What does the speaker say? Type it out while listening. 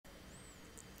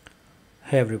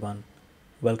Hey everyone,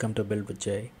 welcome to Build with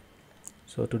Jay.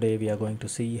 So today we are going to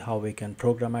see how we can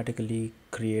programmatically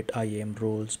create IAM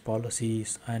roles,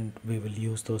 policies, and we will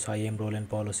use those IAM role and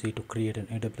policy to create an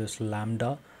AWS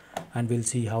Lambda, and we'll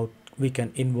see how we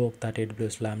can invoke that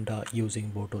AWS Lambda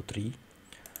using Boto 3.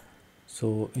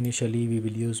 So initially we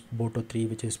will use Boto 3,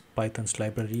 which is Python's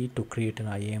library, to create an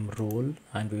IAM role,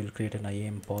 and we will create an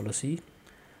IAM policy.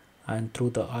 And through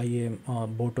the IAM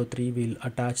Boto 3 we'll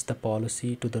attach the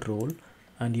policy to the role,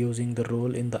 and using the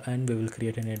role in the end we will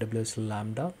create an AWS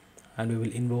Lambda, and we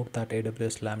will invoke that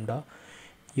AWS Lambda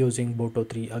using Boto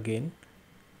 3 again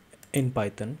in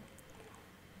Python.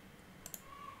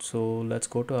 So let's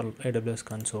go to our AWS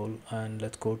console and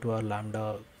let's go to our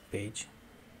Lambda page.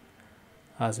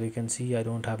 As we can see, I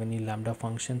don't have any Lambda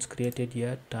functions created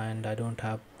yet, and I don't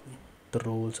have the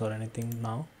roles or anything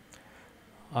now.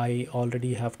 I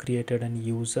already have created an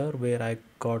user where I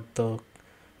got the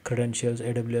credentials,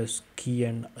 AWS key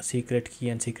and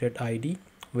secret ID,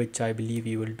 which I believe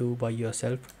you will do by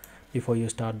yourself before you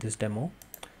start this demo.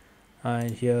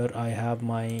 And here I have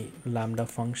my Lambda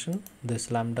function. This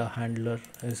Lambda handler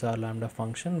is our Lambda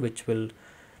function, which will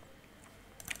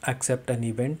accept an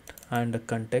event and a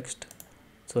context.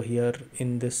 So here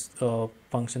in this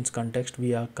functions context,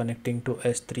 we are connecting to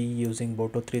S3 using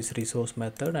Boto 3's resource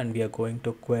method, and we are going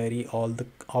to query all the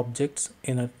objects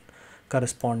in a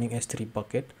corresponding S3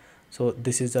 bucket. So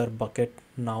this is our bucket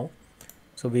now.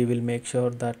 So we will make sure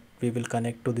that we will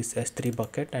connect to this S3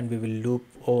 bucket, and we will loop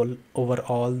over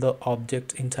all the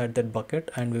objects inside that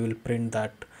bucket, and we will print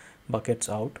that buckets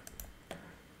out.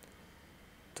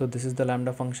 So this is the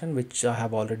Lambda function, which I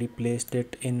have already placed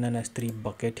it in an S3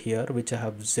 bucket here, which I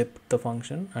have zipped the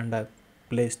function and I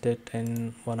placed it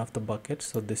in one of the buckets.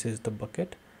 So this is the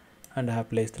bucket, and I have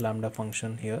placed the Lambda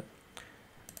function here,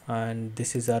 and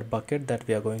this is our bucket that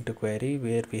we are going to query,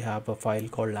 where we have a file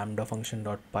called lambda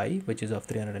function.py, which is of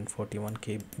 341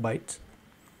 bytes.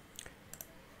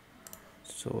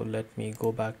 So let me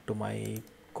go back to my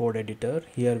code editor.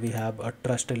 Here we have a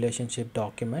trust relationship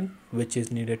document which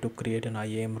is needed to create an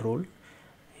IAM role.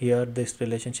 Here this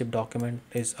relationship document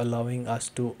is allowing us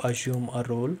to assume a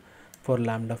role for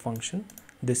Lambda function.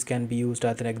 This can be used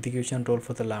as an execution role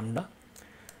for the Lambda.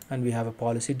 And we have a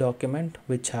policy document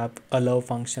which have allow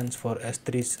functions for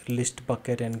S3's list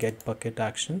bucket and get bucket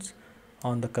actions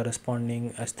on the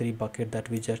corresponding S3 bucket that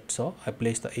we just saw. I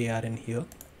placed the AR in here.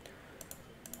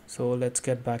 So let's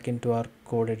get back into our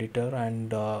code editor,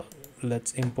 and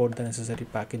let's import the necessary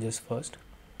packages first.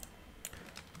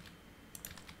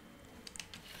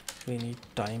 We need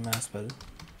time as well.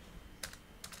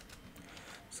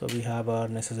 So we have our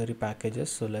necessary packages.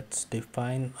 So let's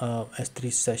define a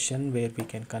S3 session where we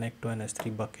can connect to an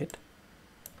S3 bucket.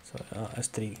 So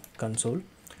S3 console.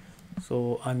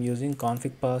 So I'm using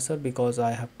config parser because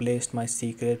I have placed my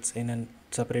secrets in a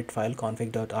separate file,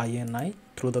 config.ini.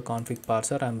 Through the config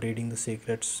parser, I'm reading the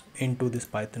secrets into this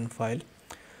Python file,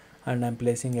 and I'm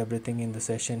placing everything in the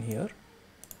session here.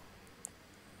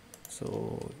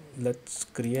 So let's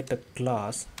create a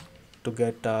class to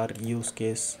get our use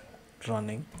case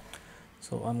running.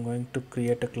 So I'm going to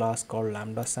create a class called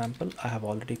Lambda sample. I have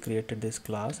already created this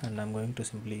class, and I'm going to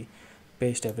simply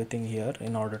paste everything here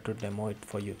in order to demo it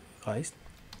for you guys.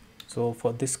 So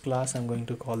for this class, I'm going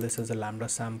to call this as a Lambda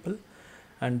sample,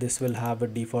 and this will have a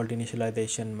default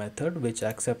initialization method which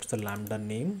accepts the Lambda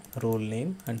name, role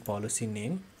name, and policy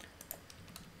name.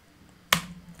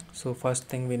 So first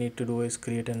thing we need to do is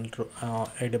create an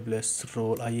AWS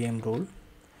role, IAM role.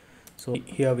 So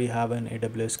here we have an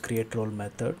AWS create role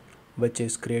method which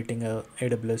is creating a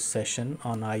AWS session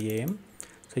on IAM.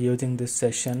 So using this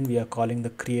session, we are calling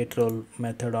the create role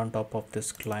method on top of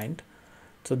this client.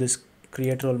 So this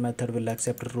create role method will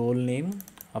accept role name,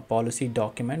 a policy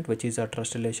document, which is a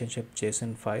trust relationship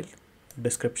JSON file,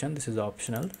 description, this is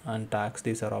optional, and tags,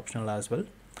 these are optional as well.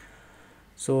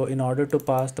 So in order to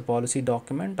pass the policy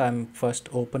document, I'm first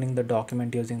opening the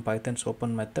document using Python's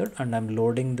open method, and I'm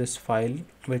loading this file,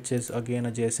 which is again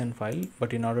a JSON file,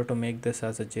 but in order to make this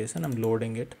as a JSON, I'm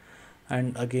loading it,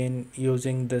 and again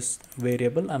using this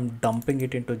variable, I'm dumping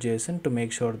it into JSON to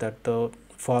make sure that the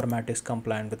format is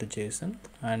compliant with the JSON,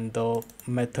 and the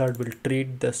method will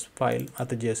treat this file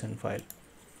as a JSON file.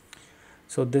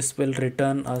 So this will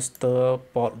return us the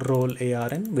role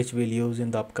ARN, which we'll use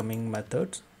in the upcoming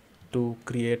methods to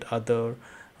create other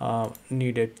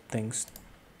needed things.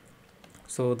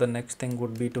 So the next thing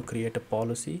would be to create a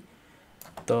policy.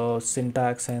 The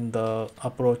syntax and the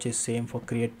approach is same for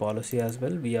create policy as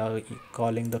well. We are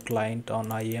calling the client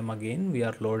on IAM again. We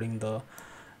are loading the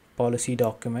policy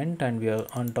document, and we are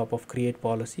on top of create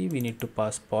policy. We need to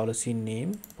pass policy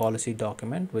name, policy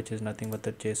document, which is nothing but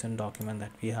the JSON document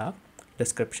that we have,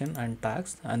 description and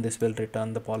tags, and this will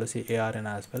return the policy ARN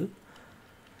as well.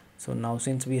 So now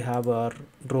since we have our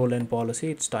role and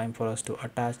policy, it's time for us to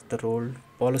attach the role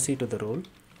policy to the role.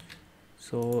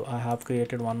 So I have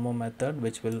created one more method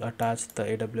which will attach the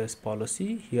AWS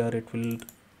policy. Here it will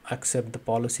accept the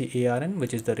policy ARN,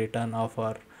 which is the return of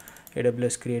our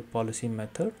AWS create policy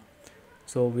method.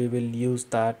 So we will use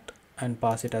that and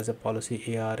pass it as a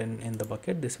policy ARN in the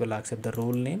bucket. This will accept the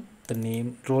role name.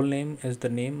 The role name is the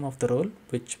name of the role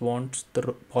which wants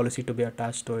the policy to be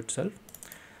attached to itself,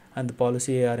 and the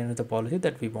policy ARN is the policy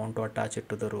that we want to attach it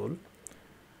to the role.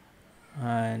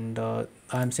 And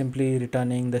I'm simply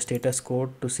returning the status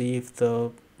code to see if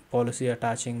the policy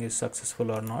attaching is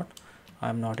successful or not.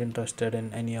 I'm not interested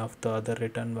in any of the other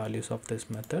return values of this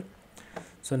method.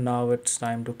 So now it's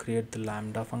time to create the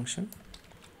Lambda function.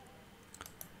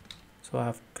 So I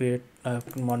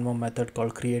have one more method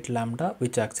called create Lambda,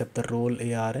 which accepts the role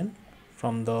ARN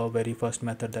from the very first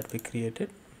method that we created.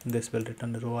 This will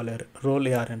return the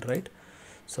role ARN, right?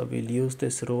 So we'll use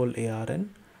this role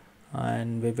ARN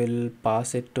and we will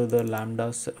pass it to the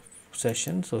Lambda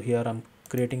session. So here I'm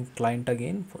creating client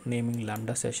again, for naming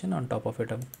Lambda session. On top of it,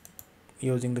 I'm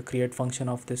using the create function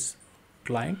of this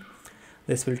client.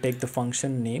 This will take the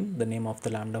function name, the name of the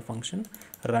Lambda function,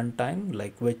 runtime,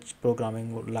 like which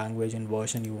programming language and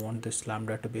version you want this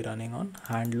Lambda to be running on,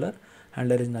 handler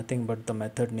is nothing but the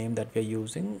method name that we are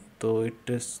using. So it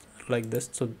is like this.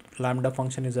 So Lambda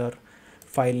function is our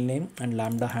file name and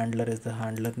Lambda handler is the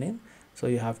handler name. So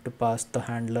you have to pass the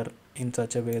handler in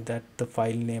such a way that the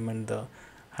file name and the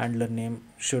handler name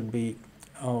should be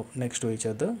next to each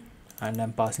other. And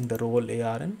I'm passing the role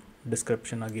ARN.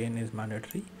 Description again is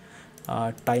mandatory.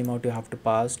 Timeout you have to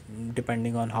pass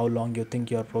depending on how long you think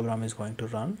your program is going to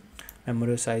run.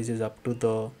 Memory size is up to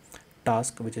the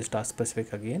task, which is task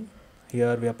specific again.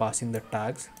 Here we are passing the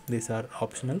tags, these are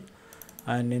optional.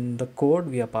 And in the code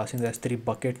we are passing the S3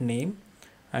 bucket name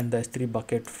and the S3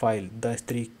 bucket file, the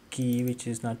S3 key, which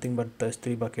is nothing but the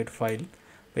S3 bucket file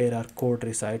where our code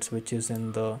resides, which is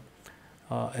in the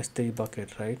S3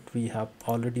 bucket, right? We have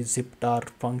already zipped our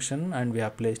function and we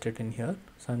have placed it in here.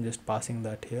 So I'm just passing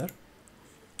that here.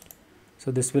 So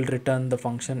this will return the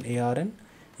function ARN.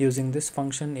 Using this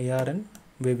function ARN,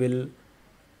 we will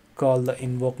call the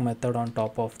invoke method on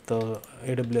top of the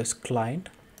AWS client.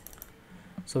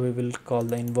 So we will call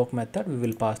the invoke method. We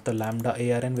will pass the Lambda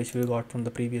ARN, which we got from the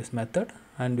previous method,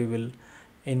 and we will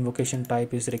invocation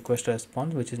type is request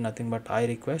response, which is nothing but I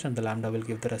request, and the Lambda will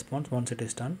give the response once it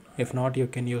is done. If not, you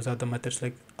can use other methods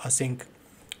like async,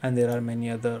 and there are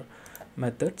many other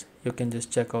methods. You can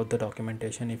just check out the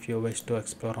documentation if you wish to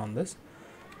explore on this.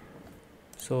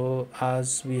 So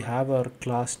as we have our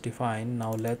class defined,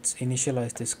 now let's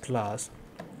initialize this class.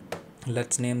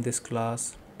 Let's name this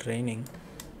class training.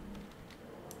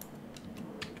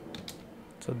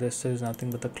 So this is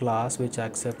nothing but the class which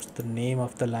accepts the name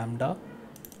of the Lambda,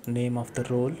 name of the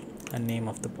role, and name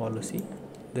of the policy.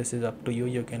 This is up to you.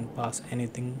 You can pass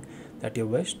anything that you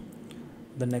wish.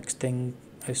 The next thing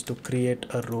is to create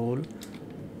a role,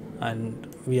 and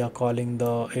we are calling the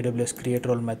AWS create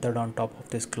role method on top of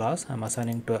this class. I'm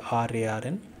assigning to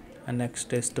RARN. And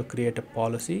next is to create a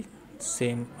policy.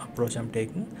 Same approach I'm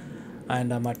taking,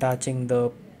 and I'm attaching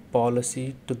the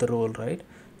policy to the role, right?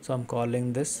 So I'm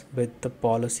calling this with the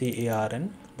policy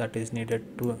ARN that is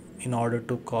needed to in order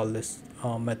to call this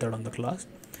method on the class.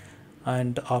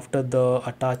 And after the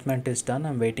attachment is done,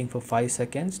 I'm waiting for 5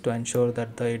 seconds to ensure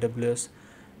that the AWS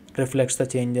reflects the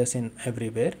changes in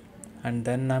everywhere. And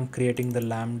then I'm creating the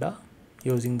Lambda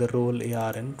using the role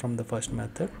ARN from the first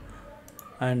method,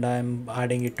 and I'm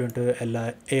adding it into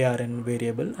ARN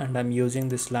variable, and I'm using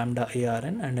this Lambda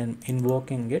ARN and I'm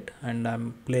invoking it, and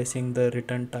I'm placing the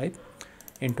return type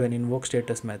into an invoke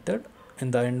status method.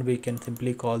 In the end, we can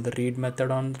simply call the read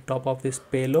method on the top of this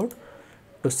payload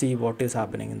to see what is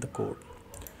happening in the code.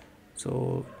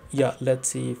 So yeah, let's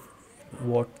see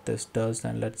what this does,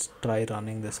 and let's try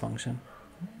running this function.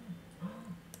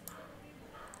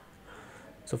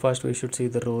 So first we should see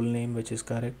the role name, which is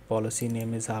correct, policy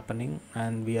name is happening,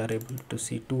 and we are able to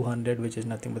see 200, which is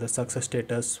nothing but the success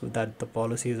status that the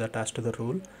policy is attached to the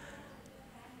role.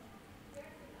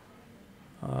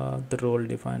 The role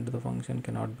defined to the function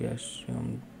cannot be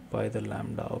assumed by the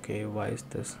Lambda. Okay, why is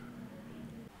this?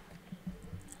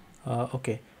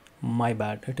 Okay, my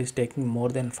bad. It is taking more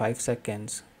than 5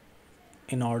 seconds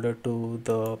in order to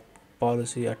the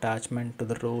policy attachment to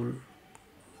the role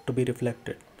to be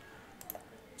reflected.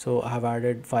 So I have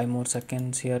added 5 more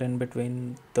seconds here in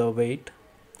between the wait.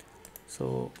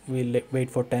 So we'll wait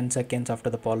for 10 seconds after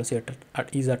the policy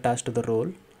is attached to the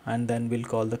role, and then we'll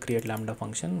call the create lambda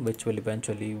function, which will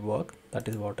eventually work. That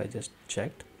is what I just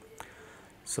checked.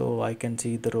 So I can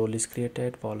see the role is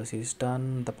created, policy is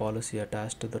done, the policy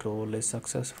attached to the role is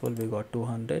successful. We got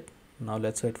 200. Now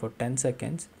let's wait for 10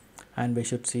 seconds and we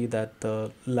should see that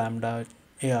the lambda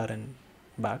ARN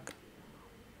back.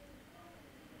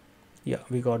 Yeah,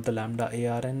 we got the lambda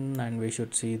ARN, and we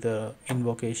should see the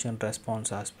invocation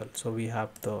response as well. So we have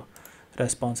the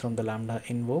response from the lambda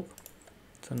invoke.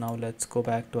 So now let's go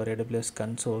back to our AWS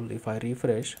console. If I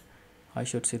refresh, I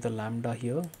should see the lambda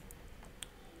here,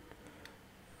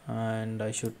 and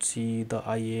I should see the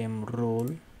IAM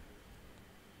role.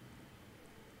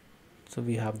 So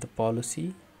we have the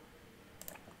policy,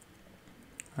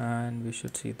 and we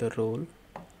should see the role.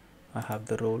 I have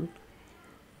the role.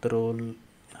 The role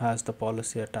has the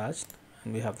policy attached,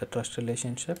 and we have the trust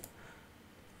relationship.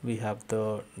 We have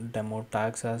the demo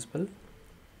tags as well.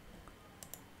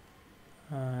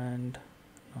 And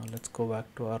now let's go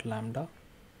back to our lambda.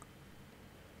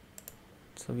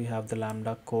 So we have the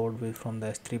lambda code from the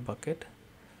S3 bucket.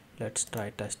 Let's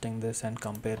try testing this and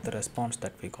compare the response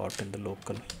that we got in the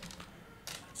local.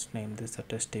 Let's name this a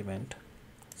test event,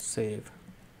 save,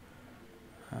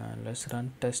 and let's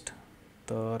run test.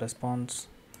 The response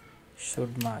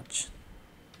should match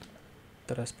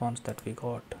the response that we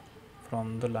got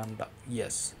from the lambda.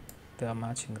 Yes, they are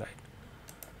matching, right?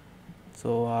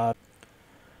 So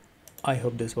I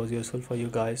hope this was useful for you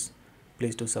guys.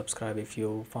 Please do subscribe if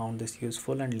you found this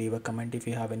useful, and leave a comment if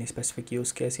you have any specific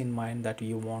use case in mind that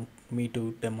you want me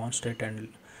to demonstrate and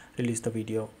release the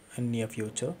video in near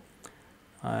future.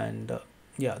 And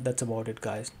yeah, that's about it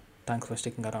guys. Thanks for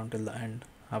sticking around till the end.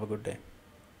 Have a good day.